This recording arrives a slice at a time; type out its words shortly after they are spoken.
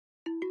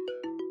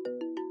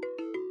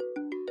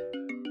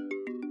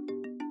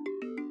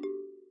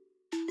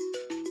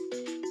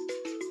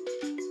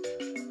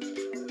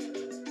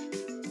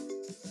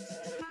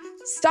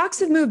Stocks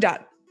have moved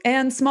up,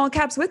 and small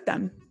caps with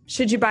them.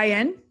 Should you buy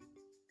in?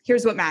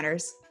 Here's what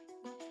matters.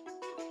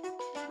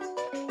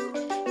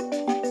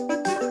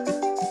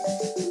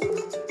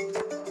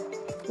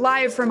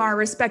 Live from our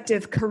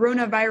respective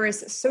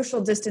coronavirus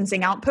social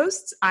distancing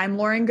outposts, I'm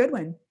Lauren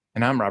Goodwin.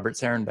 And I'm Robert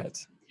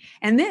Sarenbetz.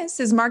 And this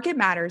is Market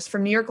Matters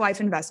from New York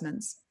Life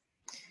Investments.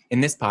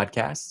 In this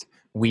podcast,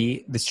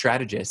 we, the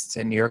strategists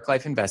at New York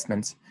Life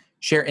Investments,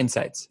 share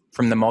insights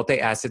from the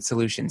multi-asset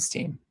solutions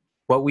team,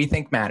 what we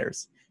think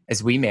matters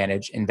as we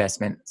manage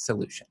investment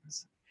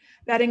solutions.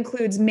 That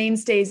includes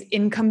Mainstay's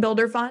Income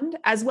Builder Fund,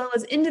 as well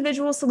as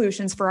individual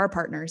solutions for our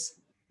partners.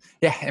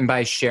 Yeah, and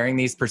by sharing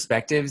these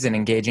perspectives and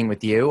engaging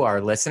with you,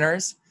 our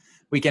listeners,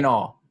 we can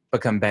all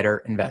become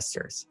better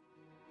investors.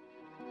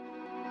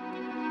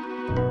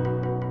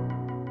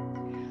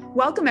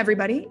 Welcome,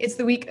 everybody. It's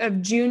the week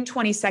of June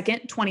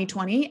 22nd,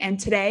 2020, and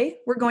today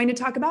we're going to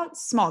talk about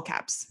small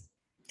caps.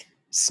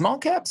 Small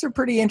caps are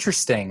pretty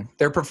interesting.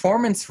 Their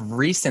performance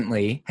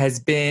recently has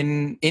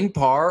been in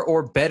par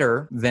or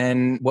better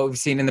than what we've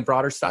seen in the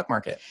broader stock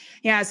market.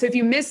 Yeah, so if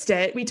you missed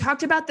it, we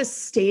talked about the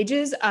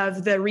stages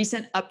of the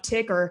recent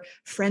uptick or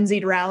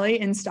frenzied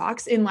rally in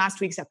stocks in last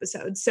week's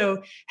episode.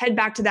 So head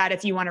back to that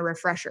if you want a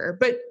refresher.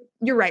 But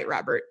you're right,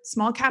 Robert.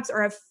 Small caps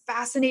are a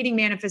fascinating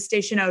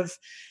manifestation of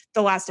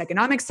the last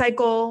economic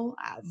cycle,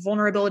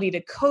 vulnerability to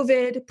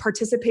COVID,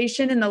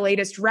 participation in the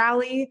latest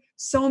rally,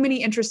 so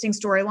many interesting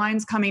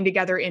storylines coming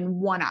together in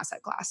one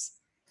asset class.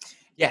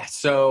 Yeah,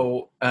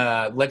 so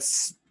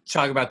let's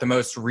talk about the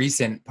most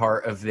recent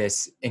part of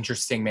this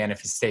interesting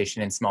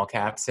manifestation in small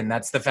caps, and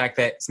that's the fact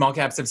that small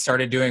caps have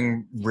started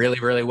doing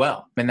really, really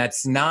well. And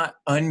that's not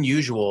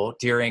unusual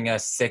during a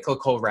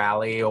cyclical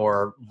rally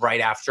or right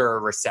after a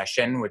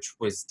recession, which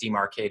was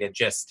demarcated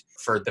just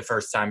for the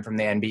first time from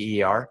the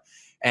NBER.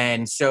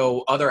 And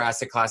so other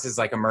asset classes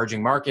like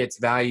emerging markets,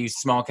 values,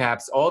 small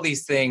caps, all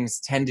these things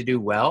tend to do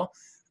well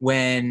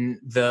when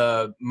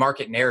the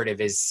market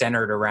narrative is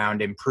centered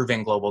around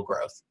improving global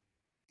growth.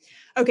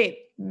 Okay,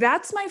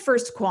 that's my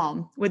first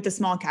qualm with the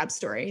small cap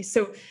story.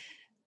 So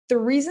the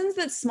reasons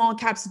that small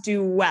caps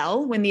do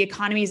well when the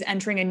economy is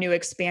entering a new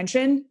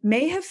expansion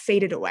may have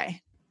faded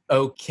away.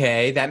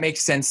 Okay, that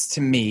makes sense to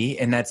me.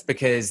 And that's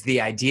because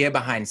the idea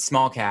behind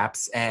small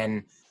caps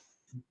and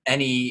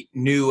any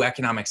new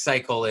economic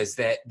cycle is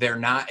that they're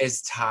not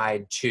as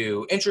tied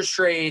to interest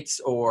rates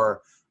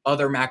or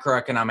other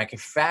macroeconomic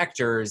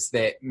factors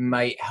that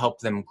might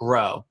help them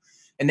grow.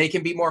 And they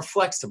can be more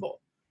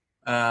flexible.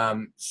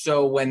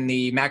 So when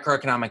the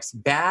macroeconomic's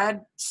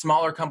bad,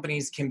 smaller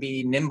companies can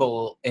be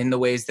nimble in the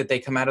ways that they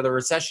come out of the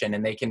recession,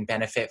 and they can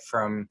benefit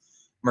from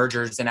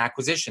mergers and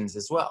acquisitions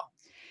as well.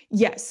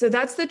 Yes, so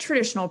that's the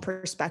traditional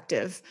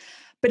perspective.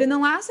 But in the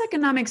last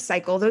economic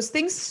cycle, those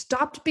things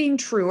stopped being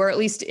true, or at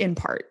least in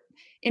part.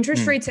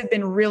 Interest rates have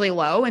been really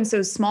low, and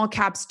so small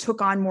caps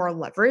took on more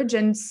leverage,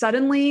 and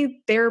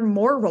suddenly they're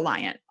more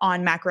reliant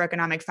on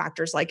macroeconomic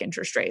factors like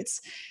interest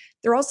rates.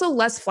 They're also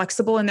less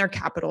flexible in their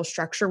capital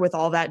structure with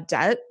all that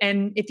debt.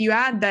 And if you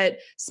add that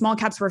small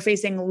caps were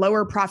facing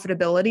lower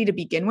profitability to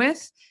begin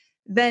with,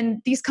 then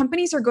these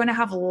companies are going to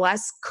have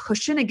less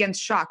cushion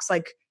against shocks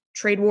like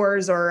trade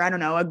wars or,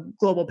 a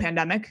global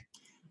pandemic.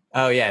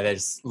 Oh, yeah,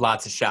 there's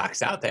lots of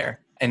shocks out there.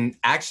 And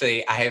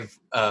actually, I have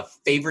a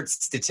favorite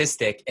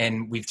statistic,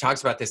 and we've talked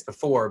about this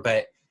before,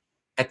 but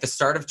at the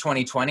start of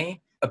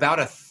 2020, about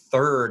a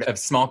third of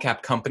small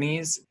cap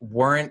companies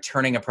weren't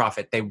turning a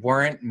profit. They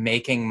weren't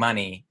making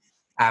money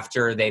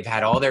after they've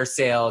had all their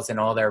sales and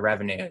all their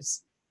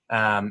revenues.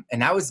 And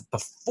that was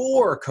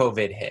before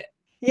COVID hit.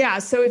 Yeah.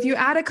 So if you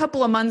add a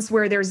couple of months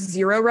where there's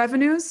zero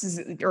revenues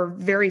or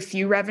very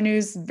few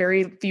revenues,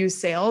 very few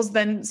sales,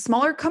 then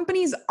smaller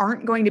companies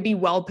aren't going to be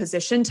well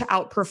positioned to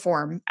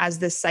outperform as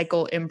this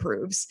cycle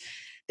improves.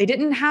 They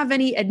didn't have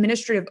any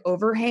administrative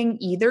overhang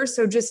either.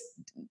 So just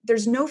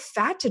there's no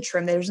fat to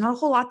trim. There's not a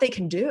whole lot they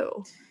can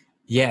do.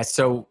 Yeah.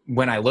 So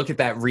when I look at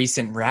that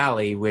recent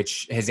rally,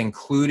 which has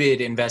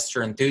included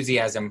investor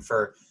enthusiasm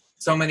for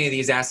so many of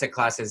these asset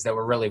classes that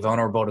were really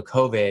vulnerable to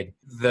COVID,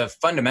 the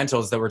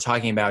fundamentals that we're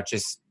talking about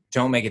just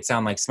don't make it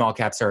sound like small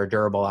caps are a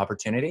durable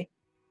opportunity.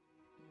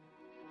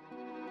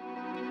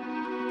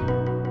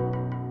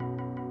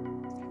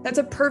 That's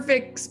a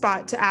perfect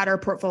spot to add our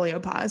portfolio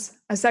pause,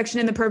 a section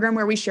in the program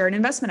where we share an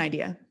investment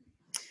idea.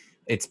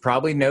 It's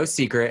probably no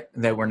secret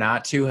that we're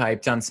not too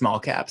hyped on small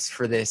caps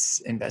for this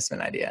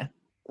investment idea.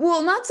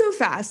 Well, not so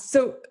fast.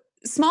 So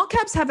small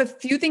caps have a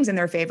few things in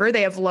their favor.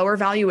 They have lower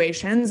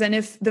valuations. And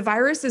if the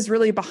virus is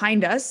really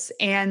behind us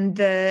and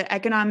the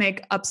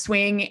economic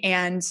upswing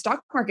and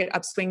stock market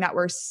upswing that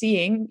we're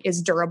seeing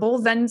is durable,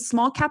 then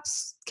small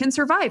caps can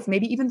survive,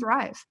 maybe even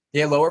thrive.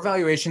 Yeah, lower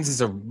valuations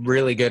is a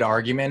really good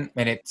argument,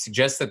 and it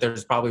suggests that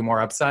there's probably more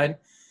upside.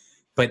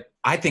 But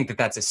I think that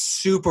that's a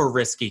super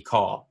risky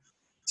call.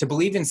 To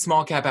believe in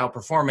small cap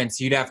outperformance,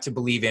 you'd have to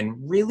believe in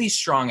really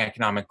strong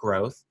economic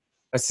growth,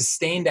 a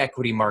sustained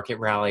equity market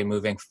rally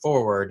moving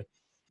forward,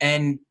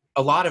 and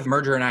a lot of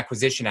merger and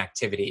acquisition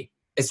activity.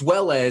 as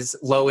well as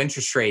low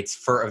interest rates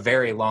for a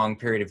very long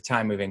period of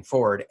time moving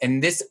forward.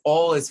 And this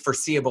all is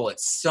foreseeable at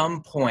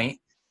some point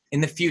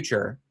in the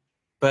future.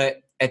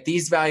 But at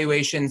these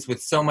valuations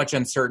with so much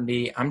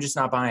uncertainty, I'm just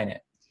not buying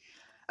it.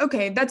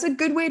 Okay, that's a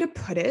good way to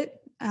put it,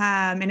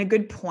 and a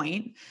good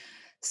point.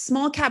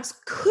 Small caps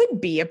could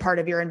be a part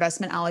of your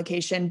investment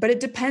allocation, but it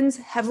depends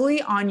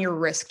heavily on your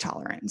risk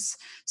tolerance.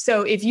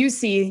 So if you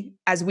see,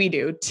 as we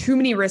do, too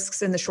many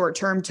risks in the short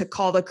term to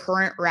call the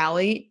current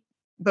rally,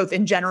 both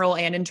in general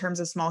and in terms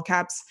of small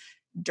caps,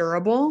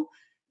 durable,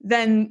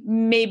 then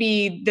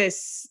maybe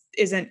this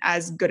isn't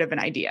as good of an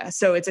idea.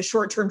 So it's a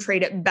short-term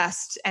trade at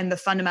best, and the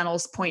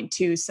fundamentals point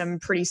to some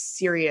pretty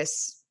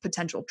serious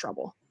potential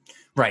trouble.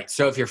 Right.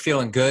 So if you're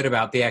feeling good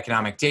about the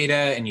economic data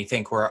and you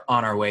think we're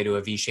on our way to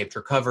a V-shaped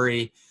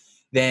recovery,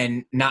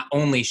 then not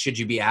only should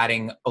you be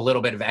adding a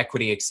little bit of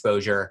equity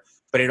exposure,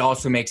 but it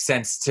also makes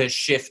sense to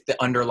shift the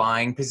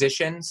underlying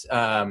positions,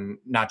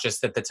 not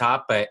just at the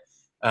top, but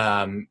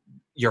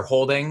your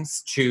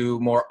holdings to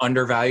more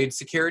undervalued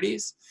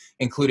securities,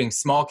 including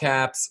small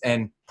caps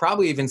and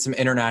probably even some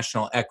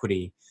international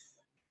equity.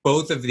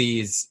 Both of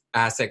these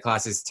asset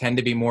classes tend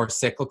to be more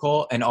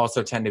cyclical and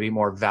also tend to be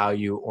more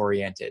value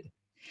oriented.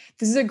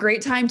 This is a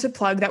great time to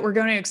plug that we're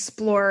going to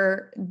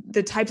explore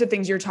the types of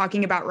things you're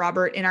talking about,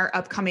 Robert, in our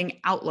upcoming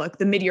Outlook,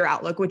 the mid-year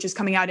Outlook, which is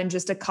coming out in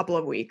just a couple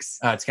of weeks.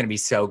 It's going to be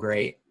so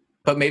great.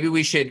 But maybe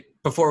we should,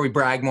 before we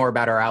brag more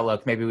about our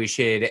Outlook, maybe we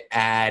should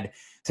add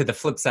to the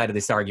flip side of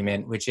this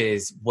argument, which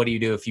is, what do you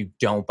do if you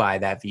don't buy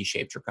that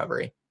V-shaped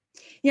recovery?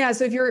 Yeah.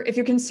 So if you're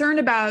concerned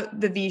about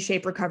the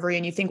V-shaped recovery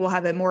and you think we'll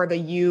have a more of a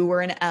U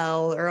or an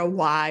L or a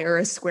Y or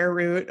a square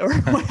root or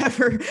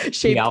whatever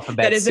shape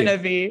that isn't a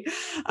V,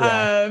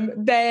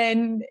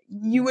 then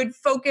you would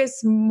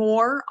focus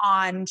more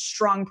on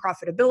strong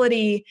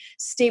profitability,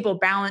 stable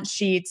balance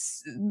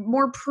sheets,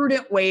 more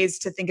prudent ways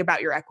to think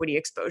about your equity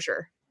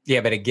exposure.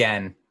 Yeah, but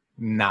again,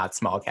 not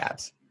small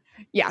caps.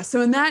 Yeah. So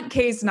in that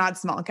case, not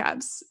small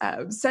caps.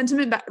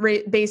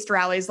 Sentiment-based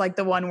rallies like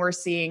the one we're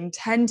seeing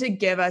tend to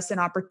give us an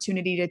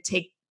opportunity to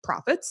take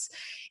profits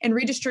and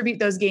redistribute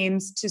those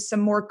gains to some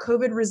more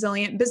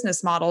COVID-resilient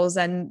business models.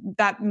 And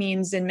that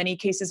means in many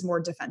cases, more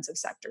defensive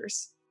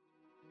sectors.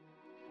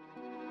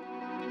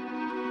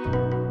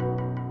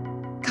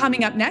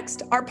 Coming up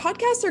next, our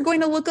podcasts are going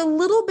to look a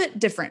little bit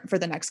different for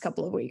the next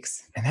couple of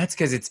weeks. And that's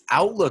because it's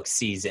Outlook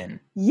season.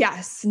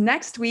 Yes.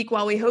 Next week,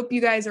 while we hope you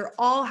guys are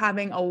all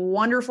having a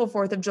wonderful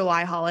 4th of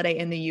July holiday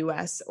in the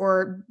US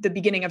or the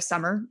beginning of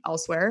summer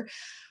elsewhere,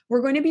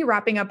 we're going to be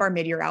wrapping up our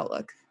mid-year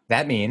Outlook.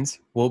 That means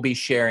we'll be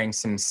sharing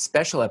some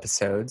special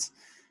episodes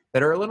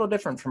that are a little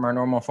different from our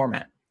normal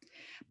format.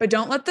 But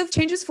don't let the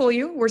changes fool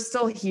you. We're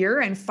still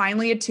here and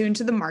finally attuned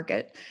to the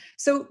market.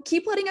 So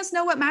keep letting us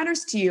know what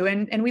matters to you.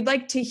 And we'd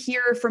like to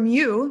hear from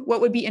you what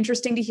would be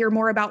interesting to hear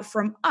more about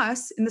from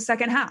us in the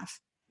second half.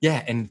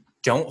 Yeah, and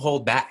don't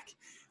hold back.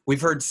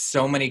 We've heard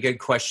so many good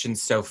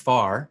questions so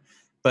far,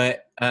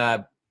 but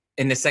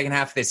in the second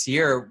half of this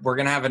year, we're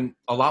going to have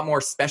a lot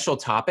more special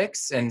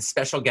topics and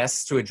special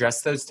guests to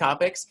address those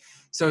topics.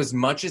 So as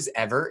much as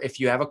ever, if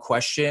you have a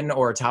question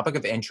or a topic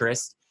of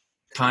interest,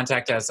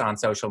 contact us on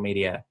social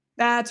media.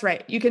 That's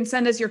right. You can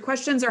send us your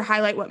questions or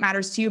highlight what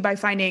matters to you by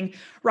finding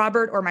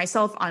Robert or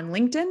myself on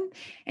LinkedIn.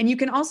 And you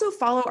can also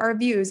follow our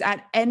views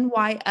at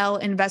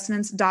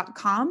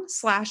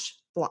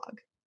nylinvestments.com/blog.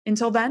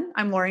 Until then,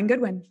 I'm Lauren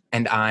Goodwin.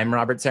 And I'm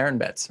Robert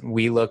Sarenbetz.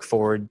 We look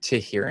forward to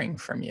hearing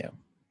from you.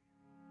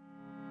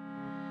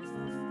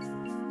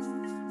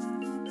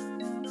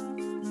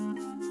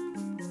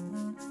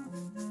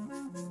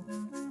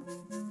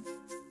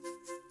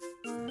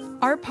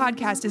 Our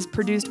podcast is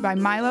produced by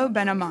Milo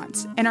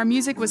Benamont, and our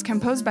music was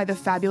composed by the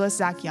fabulous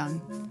Zach Young.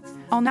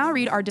 I'll now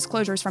read our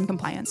disclosures from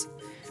compliance.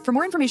 For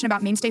more information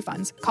about Mainstay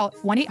Funds, call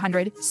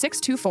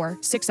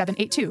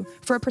 1-800-624-6782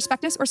 for a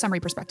prospectus or summary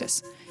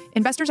prospectus.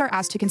 Investors are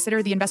asked to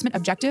consider the investment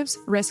objectives,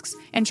 risks,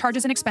 and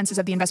charges and expenses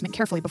of the investment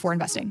carefully before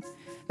investing.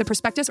 The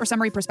prospectus or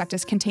summary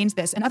prospectus contains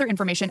this and other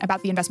information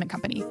about the investment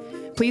company.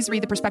 Please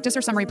read the prospectus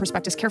or summary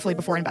prospectus carefully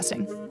before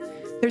investing.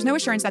 There's no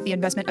assurance that the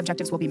investment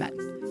objectives will be met.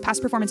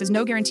 Past performance is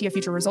no guarantee of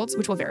future results,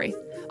 which will vary.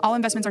 All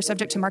investments are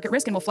subject to market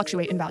risk and will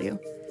fluctuate in value.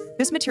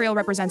 This material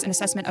represents an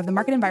assessment of the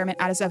market environment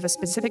as of a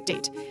specific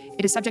date.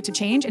 It is subject to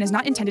change and is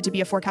not intended to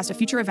be a forecast of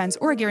future events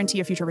or a guarantee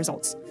of future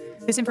results.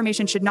 This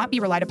information should not be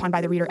relied upon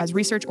by the reader as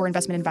research or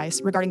investment advice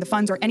regarding the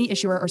funds or any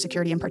issuer or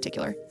security in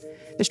particular.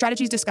 The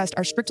strategies discussed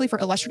are strictly for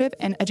illustrative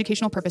and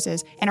educational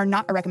purposes and are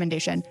not a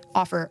recommendation,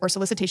 offer, or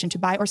solicitation to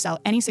buy or sell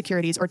any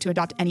securities or to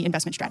adopt any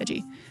investment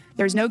strategy.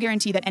 There is no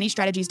guarantee that any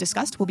strategies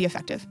discussed will be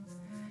effective.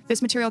 This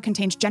material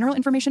contains general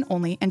information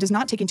only and does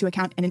not take into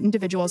account an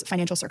individual's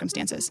financial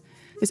circumstances.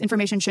 This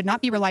information should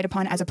not be relied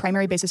upon as a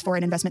primary basis for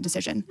an investment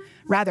decision.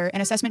 Rather,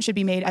 an assessment should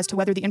be made as to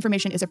whether the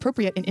information is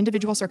appropriate in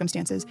individual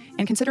circumstances,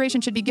 and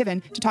consideration should be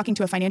given to talking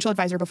to a financial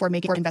advisor before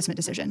making an investment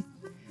decision.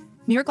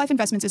 New York Life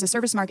Investments is a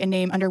service mark and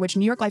name under which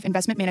New York Life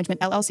Investment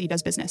Management, LLC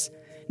does business.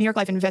 New York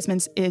Life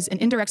Investments is an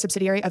indirect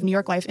subsidiary of New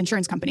York Life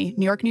Insurance Company,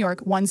 New York, New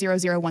York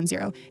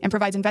 10010, and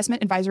provides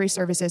investment advisory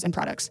services and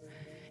products.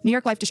 New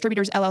York Life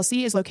Distributors,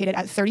 LLC is located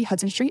at 30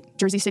 Hudson Street,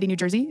 Jersey City, New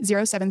Jersey,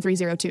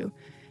 07302.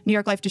 New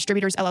York Life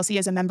Distributors, LLC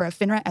is a member of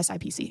FINRA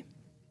SIPC.